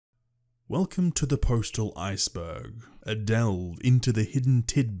Welcome to the Postal Iceberg, a delve into the hidden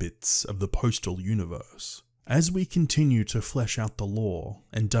tidbits of the postal universe. As we continue to flesh out the lore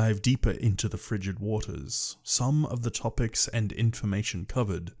and dive deeper into the frigid waters, some of the topics and information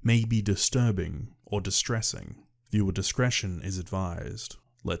covered may be disturbing or distressing. Viewer discretion is advised.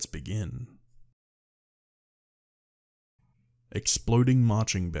 Let's begin. Exploding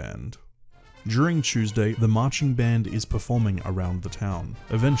Marching Band. During Tuesday, the marching band is performing around the town.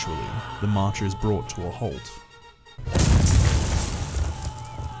 Eventually, the march is brought to a halt.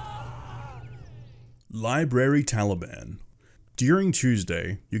 Library Taliban. During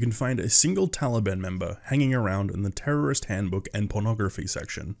Tuesday, you can find a single Taliban member hanging around in the terrorist handbook and pornography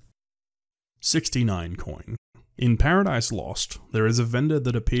section. 69 coin. In Paradise Lost, there is a vendor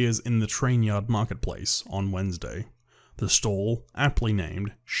that appears in the train yard marketplace on Wednesday. The stall, aptly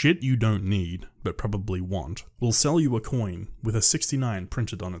named Shit You Don't Need, but Probably Want, will sell you a coin with a 69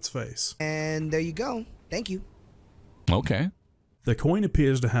 printed on its face. And there you go. Thank you. Okay. The coin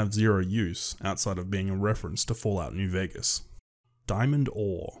appears to have zero use outside of being a reference to Fallout New Vegas. Diamond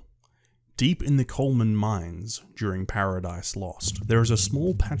Ore. Deep in the Coleman mines during Paradise Lost, there is a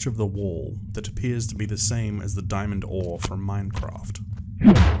small patch of the wall that appears to be the same as the diamond ore from Minecraft.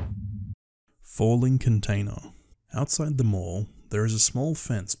 Falling Container. Outside the mall, there is a small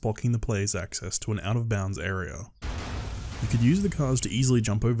fence blocking the player's access to an out-of-bounds area. You could use the cars to easily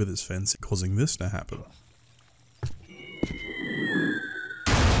jump over this fence, causing this to happen.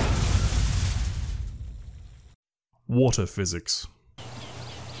 Water Physics.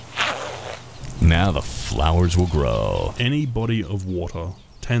 Now the flowers will grow. Any body of water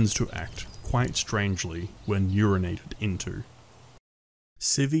tends to act quite strangely when urinated into.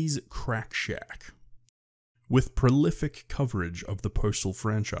 Civi's Crack Shack. With prolific coverage of the Postal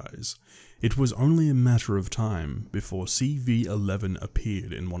franchise, it was only a matter of time before CV-11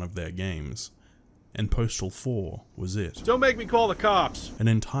 appeared in one of their games, and Postal 4 was it. Don't make me call the cops! An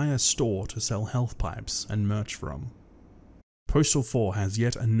entire store to sell health pipes and merch from. Postal 4 has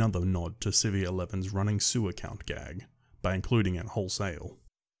yet another nod to CV-11's running sewer count gag, by including it wholesale.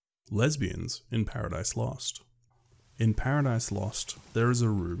 Lesbians in Paradise Lost. In Paradise Lost, there is a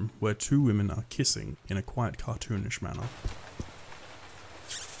room where two women are kissing in a quite cartoonish manner.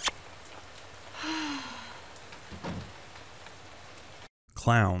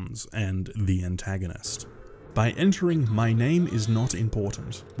 Clowns and the antagonist. By entering My Name Is Not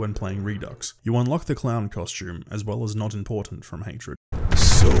Important when playing Redux, you unlock the clown costume as well as Not Important from Hatred.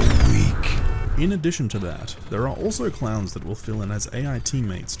 So weak. In addition to that, there are also clowns that will fill in as AI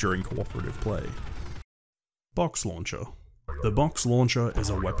teammates during cooperative play. Box Launcher. The Box Launcher is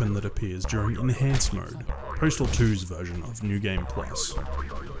a weapon that appears during Enhanced Mode, Postal 2's version of New Game Plus.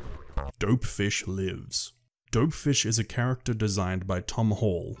 Dopefish Lives. Dopefish is a character designed by Tom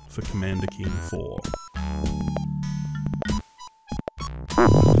Hall for Commander Keen 4.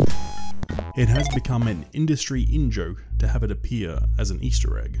 It has become an industry in-joke to have it appear as an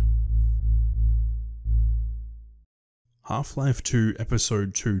Easter egg. Half-Life 2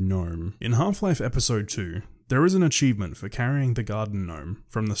 Episode 2 Gnome. In Half-Life Episode 2, there is an achievement for carrying the garden gnome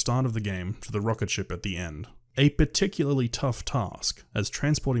from the start of the game to the rocket ship at the end. A particularly tough task, as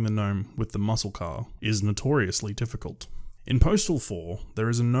transporting the gnome with the muscle car is notoriously difficult. In Postal 4, there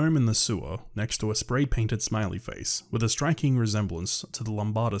is a gnome in the sewer next to a spray-painted smiley face with a striking resemblance to the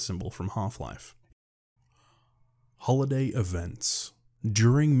Lombarda symbol from Half-Life. Holiday Events.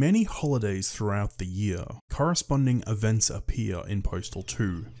 During many holidays throughout the year, corresponding events appear in Postal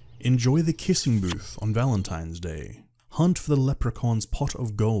 2. Enjoy the kissing booth on Valentine's Day, hunt for the leprechaun's pot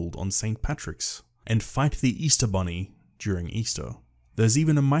of gold on St. Patrick's, and fight the Easter Bunny during Easter. There's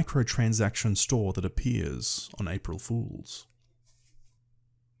even a microtransaction store that appears on April Fools.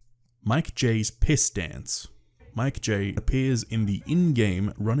 Mike J's Piss Dance. Mike J appears in the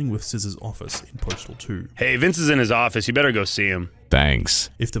in-game Running with Scissors office in Postal 2. Hey, Vince is in his office, you better go see him. Thanks.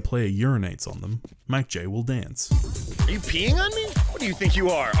 If the player urinates on them, Mike J will dance. Are you peeing on me? What do you think you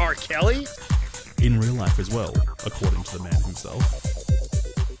are, R. Kelly? In real life as well, according to the man himself.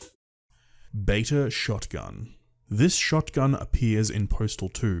 Beta Shotgun. This shotgun appears in Postal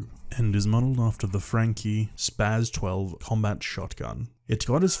 2, and is modeled after the Frankie Spaz 12 combat shotgun. It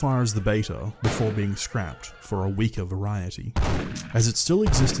got as far as the beta before being scrapped for a weaker variety. As it still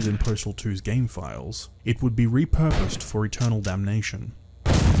existed in Postal 2's game files, it would be repurposed for Eternal Damnation,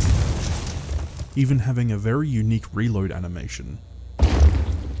 even having a very unique reload animation.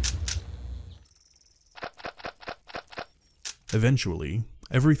 Eventually,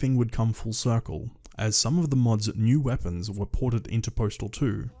 everything would come full circle, as some of the mod's new weapons were ported into Postal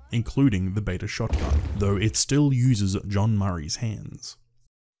 2, including the Beta Shotgun, though it still uses John Murray's hands.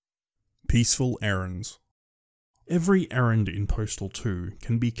 Peaceful errands. Every errand in Postal 2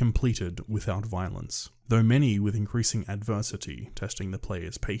 can be completed without violence, though many with increasing adversity testing the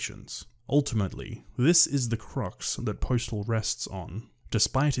player's patience. Ultimately, this is the crux that Postal rests on.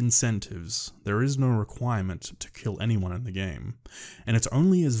 Despite incentives, there is no requirement to kill anyone in the game, and it's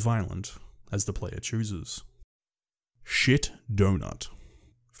only as violent as the player chooses. Shit Donut.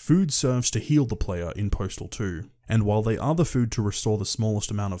 Food serves to heal the player in Postal 2, and while they are the food to restore the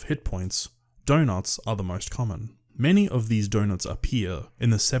smallest amount of hit points, donuts are the most common. Many of these donuts appear in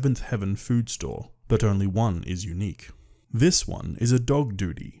the 7th Heaven food store, but only one is unique. This one is a dog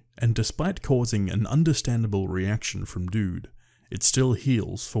duty, and despite causing an understandable reaction from Dude, it still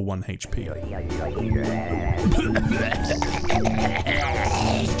heals for 1 HP.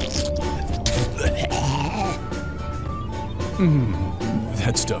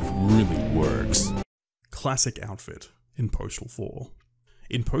 That stuff really works. Classic outfit in Postal 4.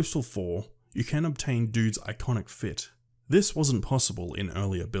 In Postal 4, you can obtain Dude's iconic fit. This wasn't possible in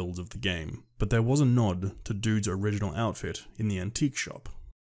earlier builds of the game, but there was a nod to Dude's original outfit in the antique shop.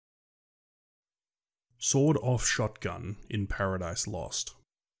 Sword-off shotgun in Paradise Lost.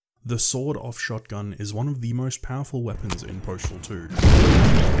 The sword-off shotgun is one of the most powerful weapons in Postal 2.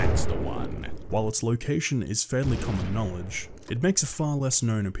 That's the one. While its location is fairly common knowledge, it makes a far less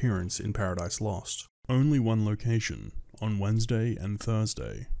known appearance in Paradise Lost. Only one location, on Wednesday and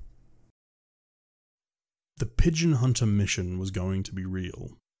Thursday. The Pigeon Hunter mission was going to be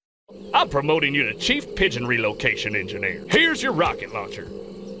real. I'm promoting you to Chief Pigeon Relocation Engineer. Here's your rocket launcher.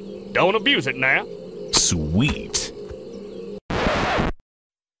 Don't abuse it now. Sweet.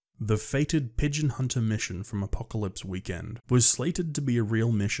 The fated Pigeon Hunter mission from Apocalypse Weekend was slated to be a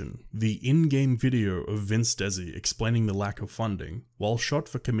real mission. The in-game video of Vince Desi explaining the lack of funding, while shot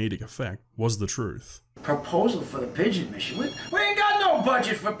for comedic effect, was the truth. Proposal for the pigeon mission? We ain't got no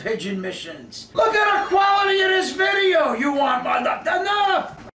budget for pigeon missions. Look at the quality of this video. You want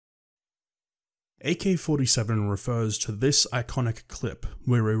enough? AK-47 refers to this iconic clip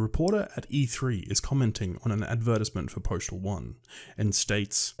where a reporter at E3 is commenting on an advertisement for Postal 1 and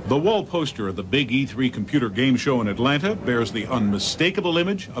states, "The wall poster of the big E3 computer game show in Atlanta bears the unmistakable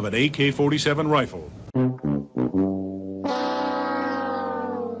image of an AK-47 rifle."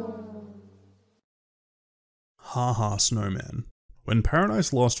 Haha Snowman. When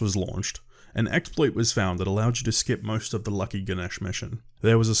Paradise Lost was launched, an exploit was found that allowed you to skip most of the Lucky Ganesh mission.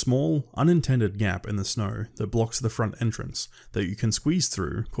 There was a small, unintended gap in the snow that blocks the front entrance that you can squeeze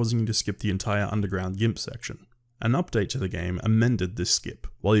through, causing you to skip the entire underground GIMP section. An update to the game amended this skip.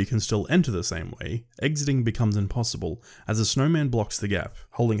 While you can still enter the same way, exiting becomes impossible as a snowman blocks the gap,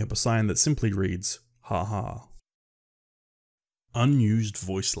 holding up a sign that simply reads, "Haha." Unused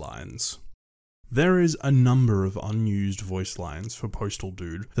voice lines. There is a number of unused voice lines for Postal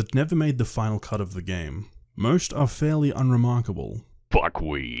Dude that never made the final cut of the game. Most are fairly unremarkable,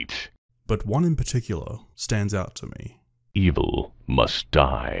 Buckwheat. but one in particular stands out to me. Evil must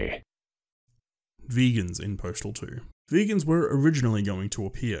die. Vegans in Postal 2. Vegans were originally going to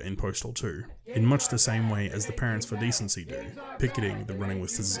appear in Postal 2, in much the same way as the Parents for Decency do, picketing the Running with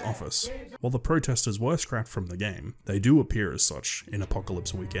Scissors office. While the protesters were scrapped from the game, they do appear as such in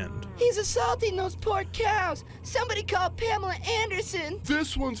Apocalypse Weekend. He's assaulting those poor cows. Somebody call Pamela Anderson.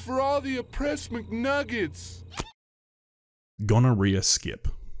 This one's for all the oppressed McNuggets. Gonorrhea skip.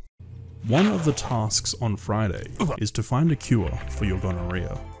 One of the tasks on Friday is to find a cure for your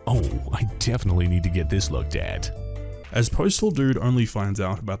gonorrhea. Oh, I definitely need to get this looked at. As Postal Dude only finds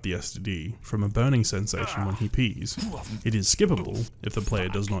out about the STD from a burning sensation when he pees, it is skippable if the player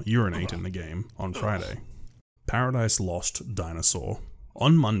does not urinate in the game on Friday. Paradise Lost Dinosaur.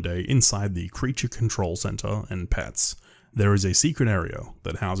 On Monday, inside the Creature Control Center and Pets, there is a secret area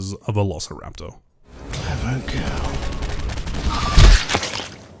that houses a velociraptor. Clever girl.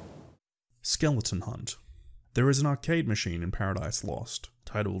 Skeleton Hunt. There is an arcade machine in Paradise Lost,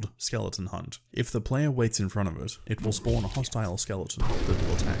 titled Skeleton Hunt. If the player waits in front of it, it will spawn a hostile skeleton that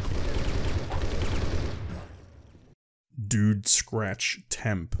will attack you. Dude Scratch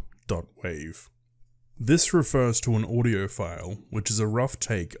Temp.wave. This refers to an audio file, which is a rough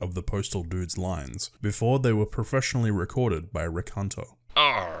take of the Postal Dude's lines, before they were professionally recorded by Rick Hunter.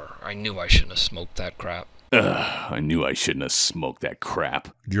 Arr, I knew I shouldn't have smoked that crap. I knew I shouldn't have smoked that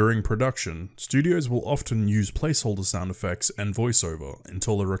crap. During production, studios will often use placeholder sound effects and voiceover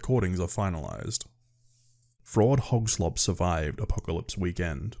until the recordings are finalized. Fraud Hogslop survived Apocalypse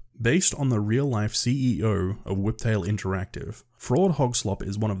Weekend. Based on the real-life CEO of Whiptail Interactive, Fraud Hogslop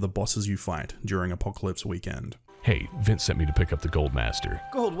is one of the bosses you fight during Apocalypse Weekend. Hey, Vince sent me to pick up the Gold Master.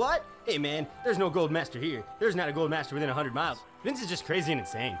 Gold what? Hey man, there's no Gold Master here. There's not a Gold Master within 100 miles. Vince is just crazy and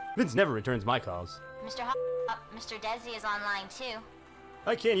insane. Vince never returns my calls. Mr. Desi is on line 2.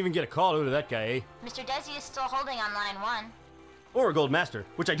 I can't even get a call out of that guy, eh? Mr. Desi is still holding on line 1. Or a gold master,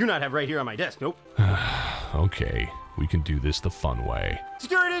 which I do not have right here on my desk, nope. Okay, we can do this the fun way.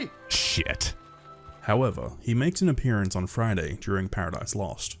 Security! Shit. However, he makes an appearance on Friday during Paradise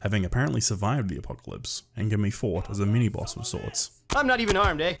Lost, having apparently survived the apocalypse, and can be fought as a mini-boss of sorts. I'm not even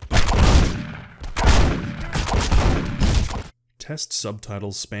armed, eh? Test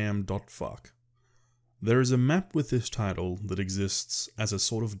subtitle spam.fuck. There is a map with this title that exists as a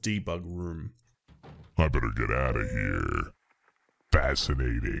sort of debug room. I better get out of here.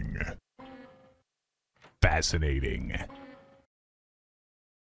 Fascinating. Fascinating.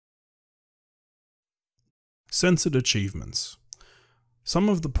 Censored achievements. Some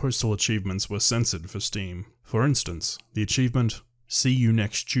of the Postal achievements were censored for Steam. For instance, the achievement "See You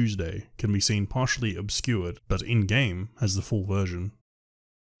Next Tuesday" can be seen partially obscured, but in-game has the full version.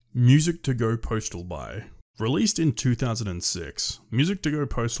 Music to Go Postal By. Released in 2006, Music to Go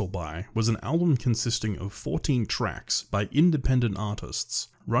Postal By was an album consisting of 14 tracks by independent artists.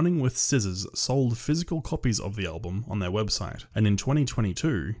 Running with Scissors sold physical copies of the album on their website, and in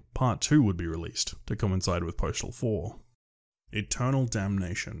 2022, Part 2 would be released to coincide with Postal 4. Eternal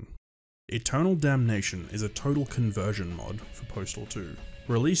Damnation. Eternal Damnation is a total conversion mod for Postal 2.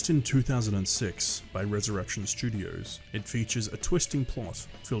 Released in 2006 by Resurrection Studios, it features a twisting plot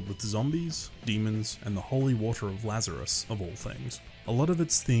filled with zombies, demons, and the holy water of Lazarus, of all things. A lot of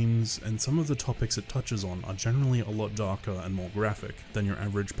its themes and some of the topics it touches on are generally a lot darker and more graphic than your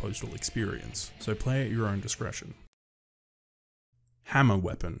average Postal experience, so play at your own discretion. Hammer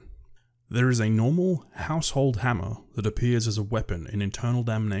Weapon. There is a normal household hammer that appears as a weapon in Eternal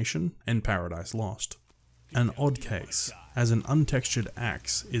Damnation and Paradise Lost. An odd case, as an untextured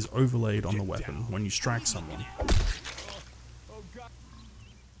axe is overlaid on the weapon when you strike someone.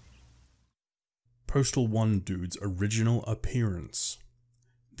 Postal 1 dude's original appearance.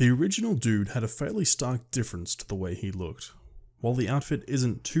 The original dude had a fairly stark difference to the way he looked. While the outfit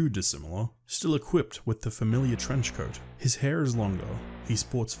isn't too dissimilar, still equipped with the familiar trench coat, his hair is longer, he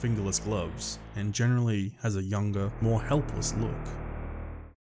sports fingerless gloves, and generally has a younger, more helpless look.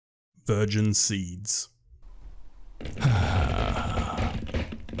 Virgin Seeds.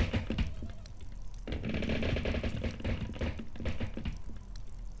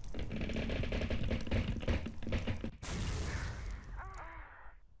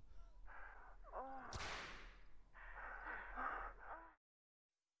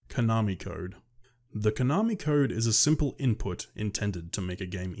 Konami Code. The Konami Code is a simple input intended to make a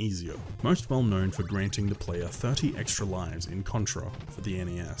game easier, most well known for granting the player 30 extra lives in Contra for the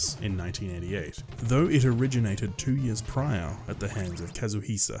NES in 1988, though it originated 2 years prior at the hands of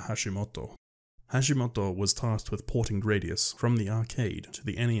Kazuhisa Hashimoto. Hashimoto was tasked with porting Gradius from the arcade to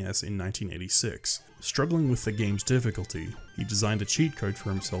the NES in 1986. Struggling with the game's difficulty, he designed a cheat code for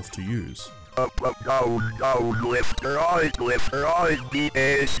himself to use.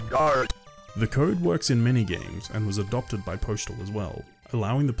 The code works in many games and was adopted by Postal as well,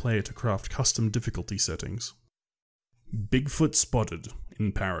 allowing the player to craft custom difficulty settings. Bigfoot spotted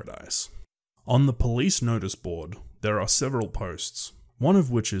in Paradise. On the police notice board, there are several posts, one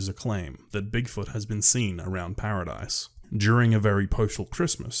of which is a claim that Bigfoot has been seen around Paradise. During a very Postal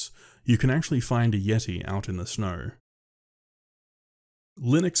Christmas, you can actually find a Yeti out in the snow.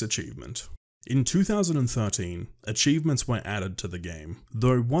 Linux achievement. In 2013, achievements were added to the game,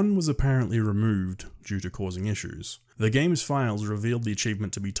 though one was apparently removed due to causing issues. The game's files revealed the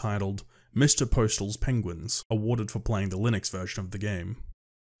achievement to be titled Mr. Postal's Penguins, awarded for playing the Linux version of the game.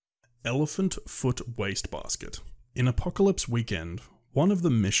 Elephant Foot Wastebasket. In Apocalypse Weekend, one of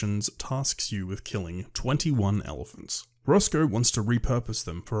the missions tasks you with killing 21 elephants. Roscoe wants to repurpose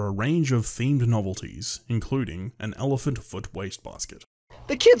them for a range of themed novelties, including an elephant foot wastebasket.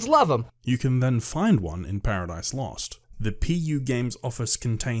 The kids love them! You can then find one in Paradise Lost. The PU Games office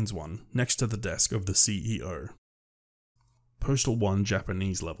contains one, next to the desk of the CEO. Postal 1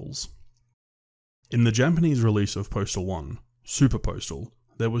 Japanese levels. In the Japanese release of Postal 1, Super Postal,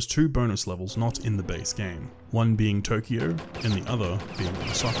 there was 2 bonus levels not in the base game, one being Tokyo and the other being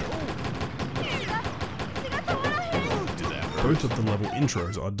Osaka. Both of the level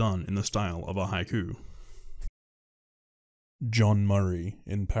intros are done in the style of a haiku. John Murray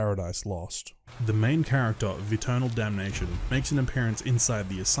in Paradise Lost. The main character of Eternal Damnation makes an appearance inside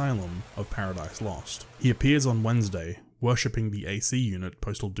the asylum of Paradise Lost. He appears on Wednesday, worshipping the AC unit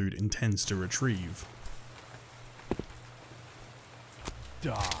Postal Dude intends to retrieve.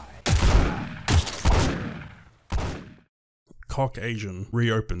 Die. Cock Asian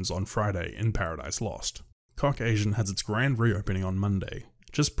reopens on Friday in Paradise Lost. Caucasian has its grand reopening on Monday,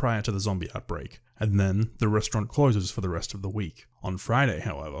 just prior to the zombie outbreak, and then the restaurant closes for the rest of the week. On Friday,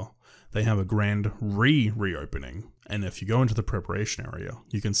 however, they have a grand reopening, and if you go into the preparation area,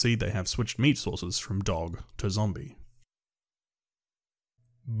 you can see they have switched meat sources from dog to zombie.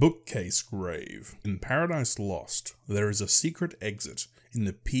 Bookcase Grave. In Paradise Lost, there is a secret exit in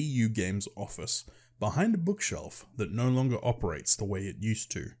the PU Games office behind a bookshelf that no longer operates the way it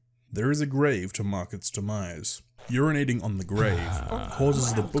used to. There is a grave to mark its demise. Urinating on the grave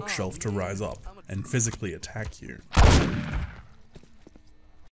causes the bookshelf to rise up and physically attack you.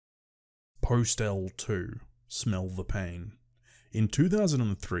 Postal 2. Smell the Pain. In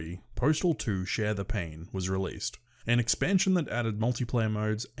 2003, Postal 2 Share the Pain was released, an expansion that added multiplayer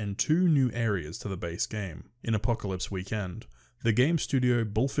modes and 2 new areas to the base game. In Apocalypse Weekend, the game studio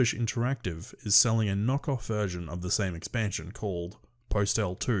Bullfish Interactive is selling a knockoff version of the same expansion called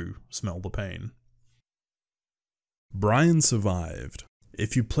Postal 2 Smell the Pain. Brian survived.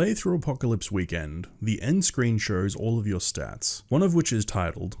 If you play through Apocalypse Weekend, the end screen shows all of your stats, one of which is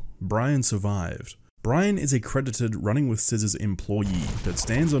titled Brian Survived. Brian is a credited Running with Scissors employee that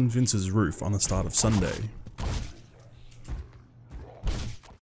stands on Vince's roof on the start of Sunday.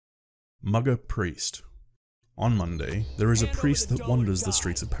 Mugger Priest. On Monday, there is a priest that wanders the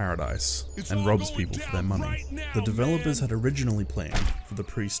streets of Paradise and robs people for their money. The developers had originally planned for the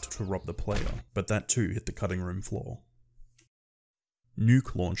priest to rob the player, but that too hit the cutting room floor.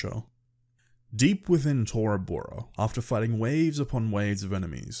 Nuke Launcher. Deep within Tora Bora, after fighting waves upon waves of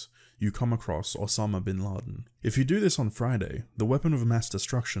enemies, you come across Osama bin Laden. If you do this on Friday, the weapon of mass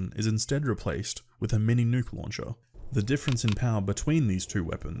destruction is instead replaced with a mini nuke launcher. The difference in power between these two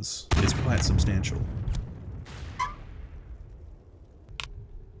weapons is quite substantial.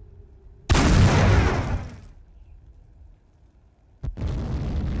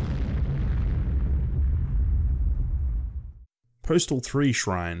 Postal 3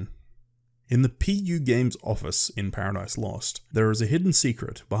 Shrine. In the PU Games office in Paradise Lost, there is a hidden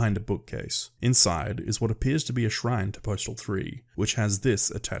secret behind a bookcase. Inside is what appears to be a shrine to Postal 3, which has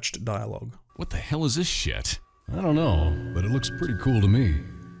this attached dialogue. What the hell is this shit? I don't know, but it looks pretty cool to me.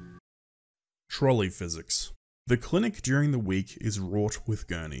 Trolley Physics. The clinic during the week is wrought with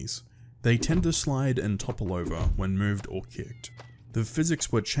gurneys. They tend to slide and topple over when moved or kicked. The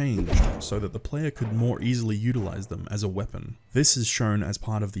physics were changed so that the player could more easily utilize them as a weapon. This is shown as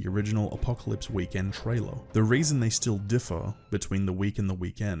part of the original Apocalypse Weekend trailer. The reason they still differ between the week and the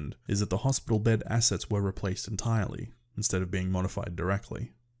weekend is that the hospital bed assets were replaced entirely, instead of being modified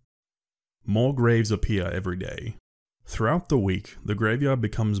directly. More graves appear every day. Throughout the week, the graveyard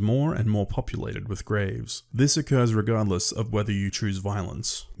becomes more and more populated with graves. This occurs regardless of whether you choose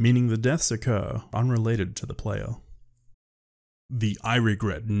violence, meaning the deaths occur unrelated to the player. The I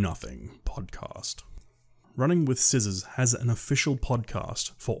Regret Nothing podcast. Running with Scissors has an official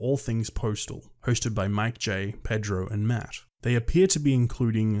podcast for all things Postal, hosted by Mike J, Pedro, and Matt. They appear to be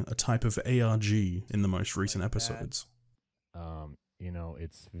including a type of ARG in the most recent episodes. You know,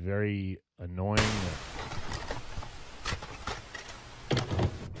 it's very annoying.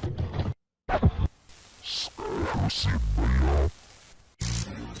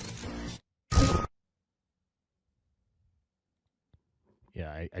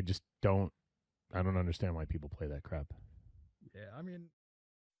 Yeah, I just don't understand why people play that crap. Yeah, I mean...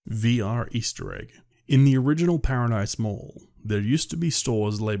 VR Easter egg. In the original Paradise Mall, there used to be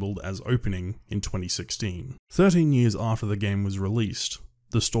stores labeled as opening in 2016. 13 years after the game was released,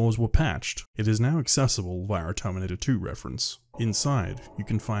 the stores were patched. It is now accessible via a Terminator 2 reference. Inside, you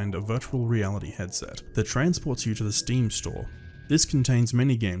can find a virtual reality headset that transports you to the Steam store. This contains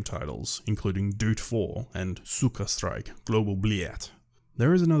many game titles, including Doot 4 and Suka Strike Global Bliat.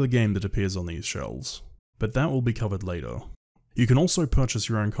 There is another game that appears on these shelves, but that will be covered later. You can also purchase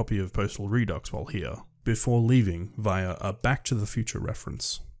your own copy of Postal Redux while here, before leaving via a Back to the Future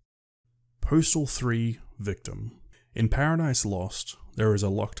reference. Postal 3 Victim. In Paradise Lost, there is a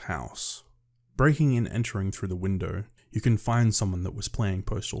locked house. Breaking and entering through the window, you can find someone that was playing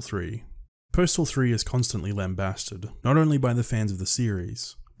Postal 3. Postal 3 is constantly lambasted, not only by the fans of the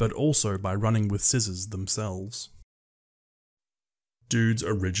series, but also by Running with Scissors themselves. Dude's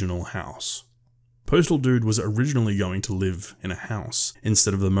original house. Postal Dude was originally going to live in a house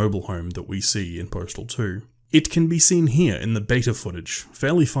instead of the mobile home that we see in Postal 2. It can be seen here in the beta footage,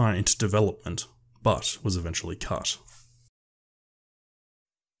 fairly far into development, but was eventually cut.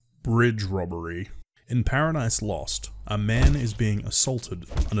 Bridge robbery. In Paradise Lost, a man is being assaulted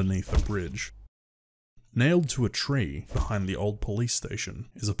underneath a bridge. Nailed to a tree behind the old police station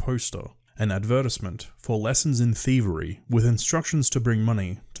is a poster, an advertisement for lessons in thievery with instructions to bring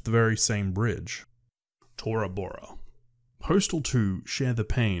money to the very same bridge. Tora Bora. Postal 2 Share the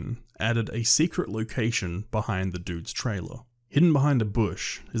Pain added a secret location behind the dude's trailer. Hidden behind a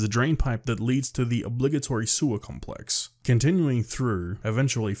bush is a drain pipe that leads to the obligatory sewer complex. Continuing through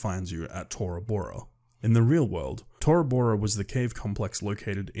eventually finds you at Tora Bora. In the real world, Tora Bora was the cave complex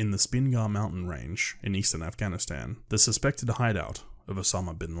located in the Spingar mountain range in eastern Afghanistan, the suspected hideout of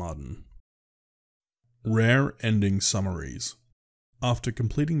Osama bin Laden. Rare ending summaries. After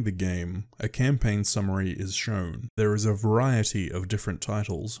completing the game, a campaign summary is shown. There is a variety of different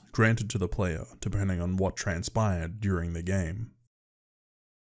titles granted to the player depending on what transpired during the game.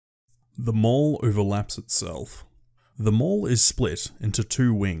 The mall overlaps itself. The mall is split into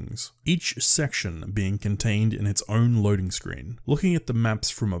two wings, each section being contained in its own loading screen. Looking at the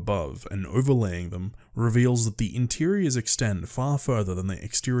maps from above and overlaying them reveals that the interiors extend far further than the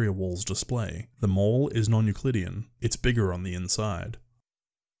exterior walls display. The mall is non-Euclidean, it's bigger on the inside.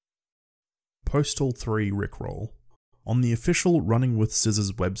 Postal 3 Rickroll. On the official Running with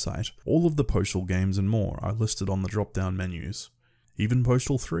Scissors website, all of the Postal games and more are listed on the drop-down menus, even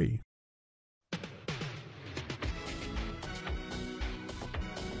Postal 3.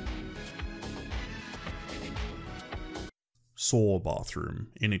 Saw bathroom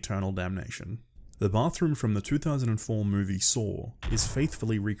in Eternal Damnation. The bathroom from the 2004 movie Saw is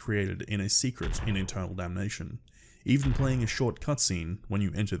faithfully recreated in a secret in Eternal Damnation, even playing a short cutscene when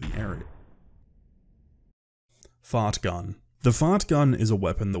you enter the area. Fart Gun. The Fart Gun is a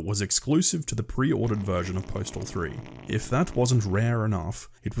weapon that was exclusive to the pre-ordered version of Postal 3. If that wasn't rare enough,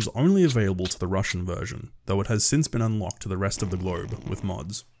 it was only available to the Russian version, though it has since been unlocked to the rest of the globe with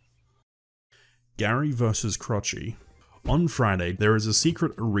mods. Gary vs. Crotchy. On Friday, there is a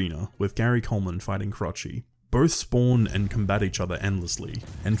secret arena with Gary Coleman fighting Crotchy. Both spawn and combat each other endlessly,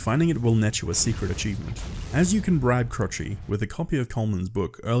 and finding it will net you a secret achievement. As you can bribe Crotchy with a copy of Coleman's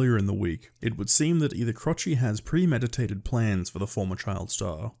book earlier in the week, it would seem that either Crotchy has premeditated plans for the former child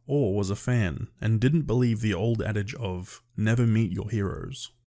star, or was a fan, and didn't believe the old adage of, never meet your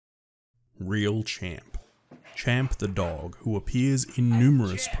heroes. Real Champ. Champ the dog, who appears in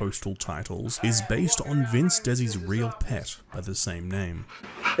numerous Postal titles, is based on Vince Desi's real pet by the same name.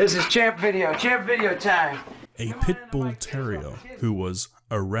 This is Champ Video time. A pit bull terrier who was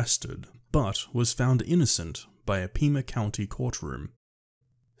arrested, but was found innocent by a Pima County courtroom.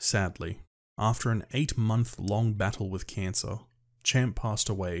 Sadly, after an 8-month-long battle with cancer, Champ passed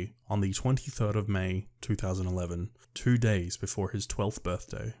away on the 23rd of May 2011, 2 days before his 12th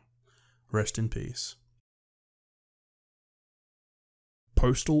birthday. Rest in peace.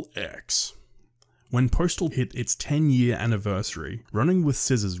 Postal X. When Postal hit its 10-year anniversary, Running with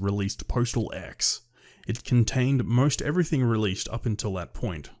Scissors released Postal X. It contained most everything released up until that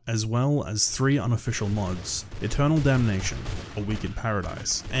point, as well as 3 unofficial mods, Eternal Damnation, A Week in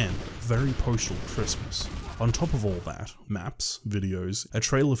Paradise, and a very Postal Christmas. On top of all that, maps, videos, a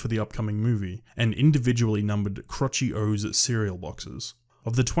trailer for the upcoming movie, and individually numbered Crotchy O's cereal boxes.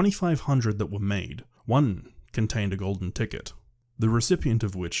 Of the 2,500 that were made, 1 contained a golden ticket, the recipient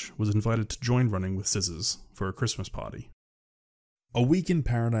of which was invited to join Running with Scissors for a Christmas party. A Week in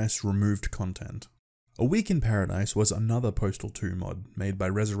Paradise removed content. A Week in Paradise was another Postal 2 mod made by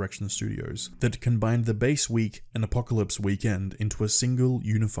Resurrection Studios that combined the base week and Apocalypse Weekend into a single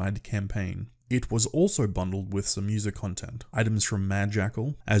unified campaign. It was also bundled with some user content, items from Mad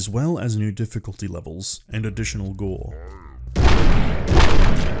Jackal, as well as new difficulty levels and additional gore.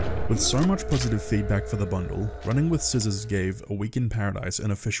 With so much positive feedback for the bundle, Running with Scissors gave A Week in Paradise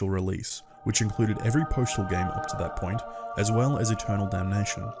an official release, which included every Postal game up to that point, as well as Eternal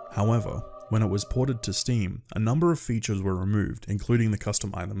Damnation. However, when it was ported to Steam, a number of features were removed, including the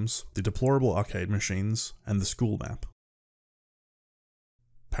custom items, the deplorable arcade machines, and the school map.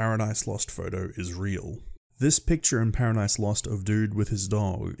 Paradise Lost photo is real. This picture in Paradise Lost of dude with his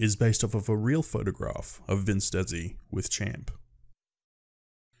dog is based off of a real photograph of Vince Desi with Champ.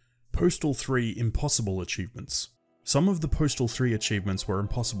 Postal 3 Impossible Achievements. Some of the Postal 3 achievements were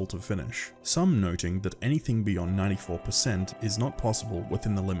impossible to finish, some noting that anything beyond 94% is not possible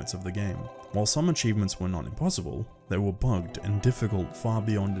within the limits of the game. While some achievements were not impossible, they were bugged and difficult far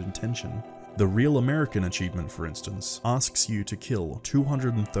beyond intention. The Real American achievement, for instance, asks you to kill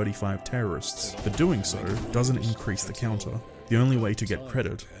 235 terrorists, but doing so doesn't increase the counter. The only way to get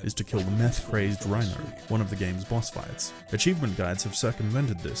credit is to kill the meth-crazed Rhino, one of the game's boss fights. Achievement guides have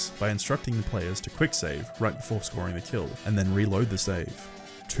circumvented this by instructing the players to quick save right before scoring the kill, and then reload the save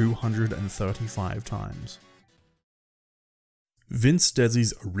 235 times. Vince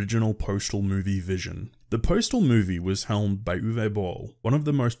Desi's original Postal movie vision. The Postal movie was helmed by Uwe Boll, one of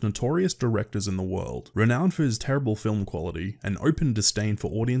the most notorious directors in the world, renowned for his terrible film quality and open disdain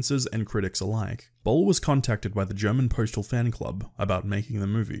for audiences and critics alike. Boll was contacted by the German Postal fan club about making the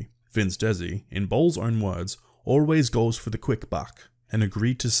movie. Vince Desi, in Boll's own words, always goes for the quick buck, and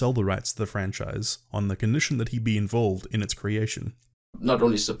agreed to sell the rights to the franchise on the condition that he be involved in its creation. Not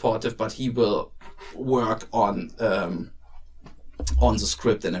only supportive, but he will work on the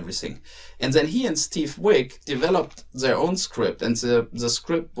script and everything. And then he and Steve Wick developed their own script, and the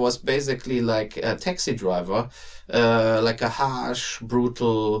script was basically like a Taxi Driver, like a harsh,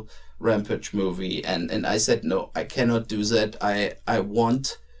 brutal rampage movie. And I said, no, I cannot do that. I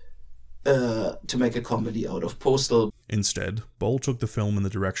want to make a comedy out of Postal. Instead, Boll took the film in the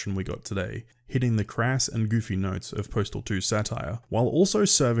direction we got today, hitting the crass and goofy notes of Postal 2 satire, while also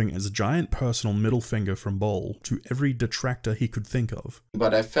serving as a giant personal middle finger from Boll to every detractor he could think of.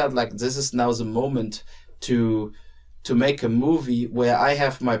 But I felt like this is now the moment to make a movie where I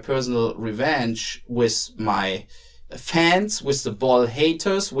have my personal revenge with my fans, with the Boll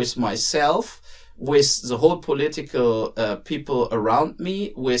haters, with myself, with the whole political people around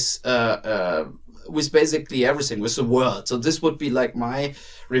me, with basically everything, with the world. So this would be like my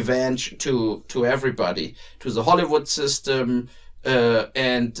revenge to everybody, to the Hollywood system,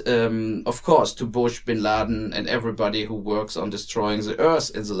 and of course to Bush, Bin Laden, and everybody who works on destroying the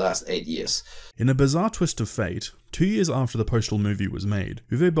earth in the last 8 years. In a bizarre twist of fate, 2 years after the Postal movie was made,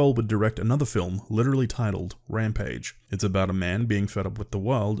 Uwe Boll would direct another film literally titled Rampage. It's about a man being fed up with the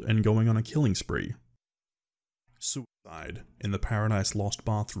world and going on a killing spree. Suicide in the Paradise Lost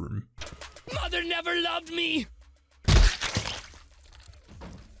bathroom. Mother never loved me!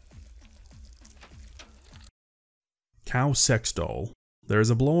 Cow sex doll. There is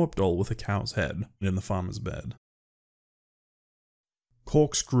a blow-up doll with a cow's head in the farmer's bed.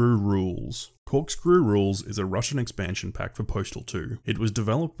 Corkscrew Rules. Corkscrew Rules is a Russian expansion pack for Postal 2. It was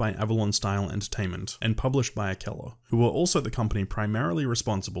developed by Avalon Style Entertainment and published by Akella, who were also the company primarily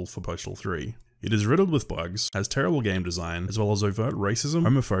responsible for Postal 3. It is riddled with bugs, has terrible game design, as well as overt racism,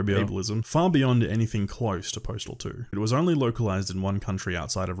 homophobia, ableism, far beyond anything close to Postal 2. It was only localized in one country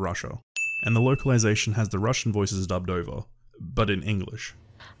outside of Russia, and the localization has the Russian voices dubbed over, but in English.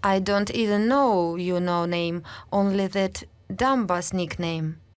 I don't even know name, only that Dumba's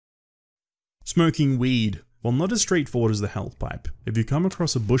nickname. Smoking weed. While not as straightforward as the health pipe, if you come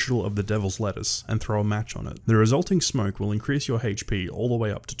across a bushel of the devil's lettuce and throw a match on it, the resulting smoke will increase your HP all the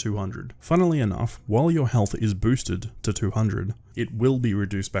way up to 200. Funnily enough, while your health is boosted to 200, it will be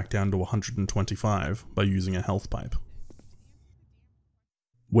reduced back down to 125 by using a health pipe.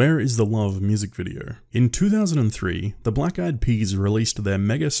 Where is the Love music video? In 2003, the Black Eyed Peas released their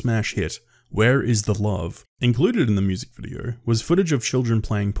mega smash hit, Where is the Love? Included in the music video was footage of children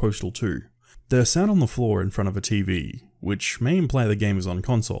playing Postal 2. They're sat on the floor in front of a TV, which may imply the game is on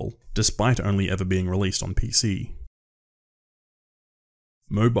console, despite only ever being released on PC.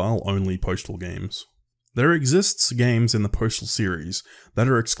 Mobile-only Postal games. There exists games in the Postal series that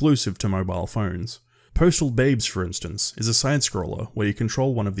are exclusive to mobile phones. Postal Babes, for instance, is a side-scroller where you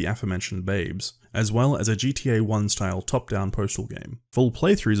control one of the aforementioned babes, as well as a GTA 1 style top-down Postal game. Full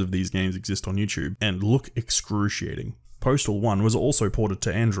playthroughs of these games exist on YouTube and look excruciating. Postal 1 was also ported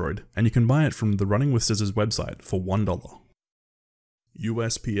to Android, and you can buy it from the Running with Scissors website for $1.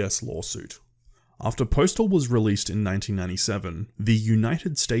 USPS lawsuit. After Postal was released in 1997, the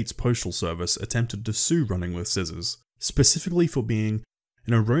United States Postal Service attempted to sue Running with Scissors, specifically for being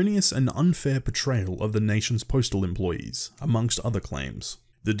an erroneous and unfair portrayal of the nation's postal employees, amongst other claims.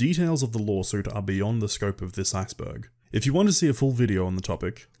 The details of the lawsuit are beyond the scope of this iceberg. If you want to see a full video on the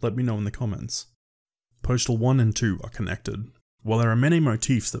topic, let me know in the comments. Postal 1 and 2 are connected. While there are many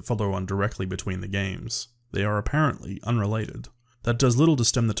motifs that follow on directly between the games, they are apparently unrelated. That does little to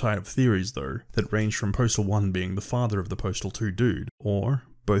stem the tide of theories though, that range from Postal 1 being the father of the Postal 2 dude, or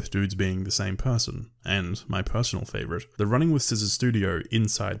both dudes being the same person, and, my personal favourite, the Running with Scissors studio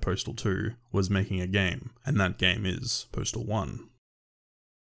inside Postal 2 was making a game, and that game is Postal 1.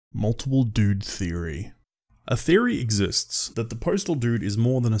 Multiple dude theory. A theory exists that the Postal dude is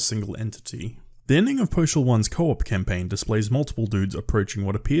more than a single entity. The ending of Postal 1's co-op campaign displays multiple dudes approaching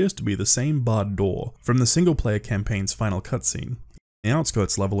what appears to be the same barred door from the single-player campaign's final cutscene. The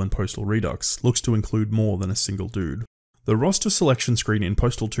outskirts level in Postal Redux looks to include more than a single dude. The roster selection screen in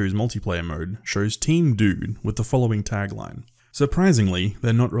Postal 2's multiplayer mode shows Team Dude with the following tagline. Surprisingly,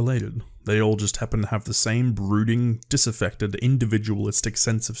 they're not related. They all just happen to have the same brooding, disaffected, individualistic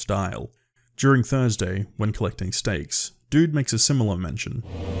sense of style. During Thursday, when collecting steaks, Dude makes a similar mention.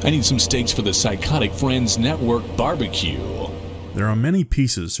 I need some steaks for the Psychotic Friends Network barbecue. There are many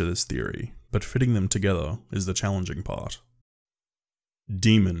pieces to this theory, but fitting them together is the challenging part.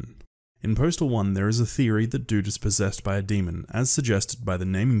 Demon. In Postal 1, there is a theory that Dude is possessed by a demon, as suggested by the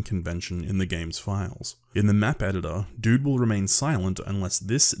naming convention in the game's files. In the map editor, Dude will remain silent unless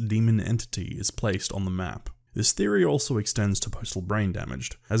this demon entity is placed on the map. This theory also extends to Postal Brain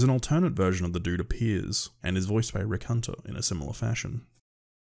Damaged, as an alternate version of the Dude appears, and is voiced by Rick Hunter in a similar fashion.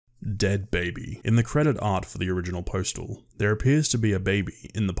 Dead baby. In the credit art for the original Postal, there appears to be a baby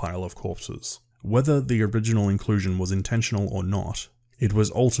in the pile of corpses. Whether the original inclusion was intentional or not, it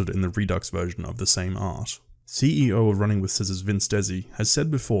was altered in the Redux version of the same art. CEO of Running with Scissors Vince Desi has said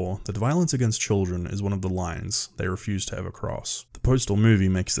before that violence against children is one of the lines they refuse to ever cross. The Postal movie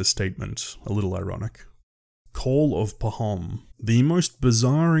makes this statement a little ironic. Call of Pahom. The most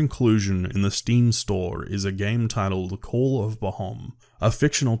bizarre inclusion in the Steam store is a game titled Call of Pahom, a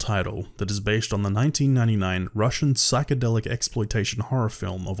fictional title that is based on the 1999 Russian psychedelic exploitation horror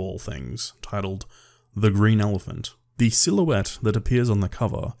film of all things, titled The Green Elephant. The silhouette that appears on the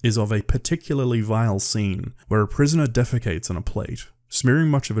cover is of a particularly vile scene where a prisoner defecates on a plate, smearing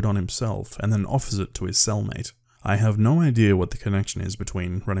much of it on himself and then offers it to his cellmate. I have no idea what the connection is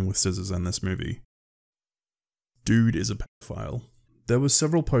between Running with Scissors and this movie. Dude is a pedophile. There were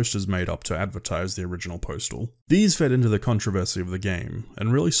several posters made up to advertise the original Postal. These fed into the controversy of the game,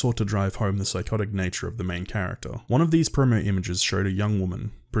 and really sought to drive home the psychotic nature of the main character. One of these promo images showed a young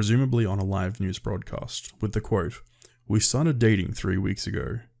woman, presumably on a live news broadcast, with the quote, "We started dating 3 weeks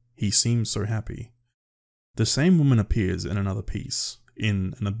ago. He seems so happy." The same woman appears in another piece,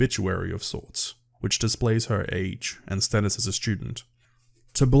 in an obituary of sorts, which displays her age and status as a student.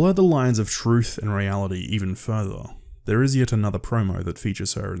 To blur the lines of truth and reality even further, there is yet another promo that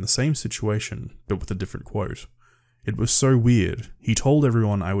features her in the same situation, but with a different quote. "It was so weird. He told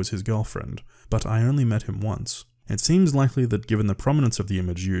everyone I was his girlfriend, but I only met him once." It seems likely that given the prominence of the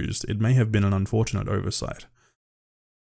image used, it may have been an unfortunate oversight,